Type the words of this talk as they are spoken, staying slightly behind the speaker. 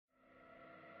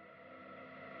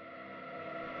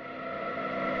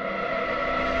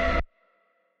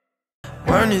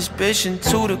burn this bitch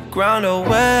into the ground, oh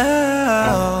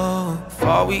well. For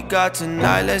all we got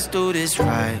tonight, let's do this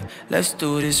right. Let's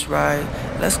do this right.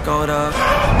 Let's go to...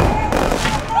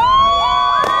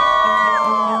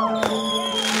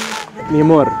 Mi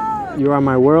amor, you are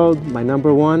my world, my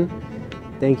number one.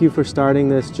 Thank you for starting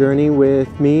this journey with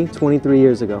me 23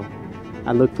 years ago.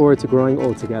 I look forward to growing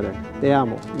old together. Te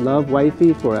amo. Love,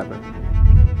 wifey, forever.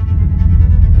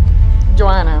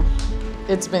 Joanna,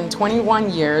 it's been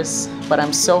 21 years, but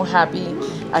I'm so happy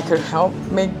I could help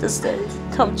make this day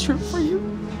come true for you.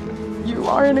 You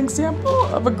are an example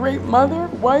of a great mother,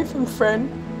 wife, and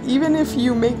friend, even if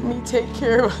you make me take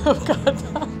care of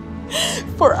Gata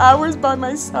for hours by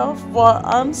myself while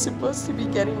I'm supposed to be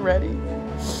getting ready.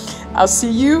 I'll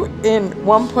see you in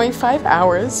 1.5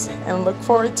 hours and look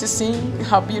forward to seeing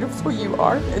how beautiful you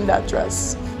are in that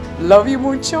dress. Love you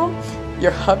mucho,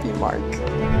 your hubby Mark.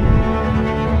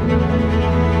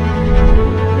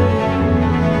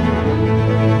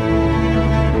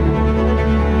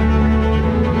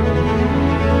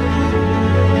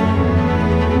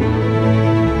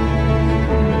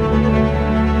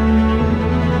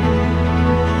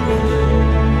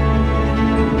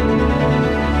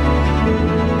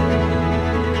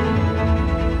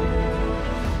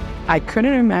 I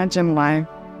couldn't imagine life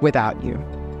without you.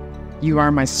 You are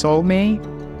my soulmate,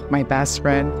 my best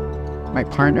friend, my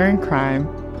partner in crime,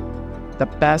 the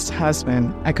best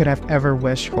husband I could have ever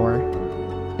wished for,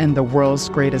 and the world's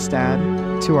greatest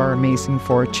dad to our amazing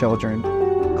 4 children,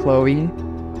 Chloe,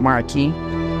 Marky,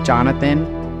 Jonathan,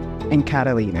 and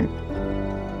Catalina.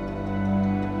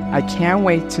 I can't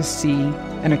wait to see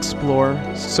and explore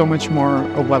so much more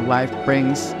of what life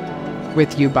brings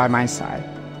with you by my side.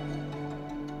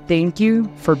 Thank you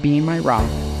for being my rock,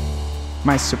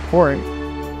 my support,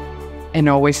 and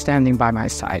always standing by my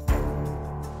side.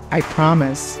 I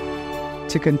promise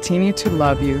to continue to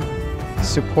love you,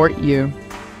 support you.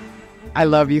 I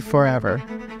love you forever.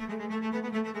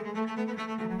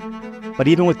 But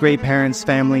even with great parents,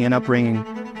 family, and upbringing,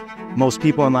 most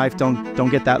people in life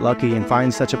don't get that lucky and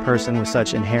find such a person with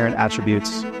such inherent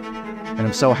attributes. And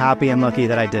I'm so happy and lucky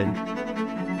that I did.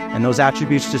 And those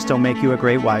attributes just don't make you a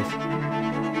great wife,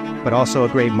 but also a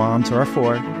great mom to our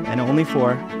 4, and only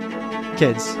 4,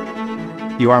 kids.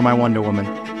 You are my Wonder Woman.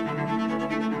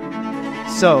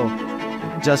 So,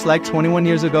 just like 21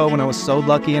 years ago when I was so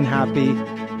lucky and happy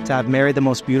to have married the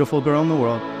most beautiful girl in the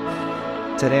world,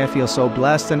 today I feel so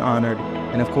blessed and honored,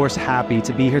 and of course happy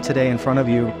to be here today in front of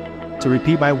you to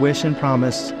repeat my wish and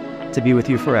promise to be with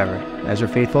you forever as your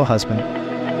faithful husband.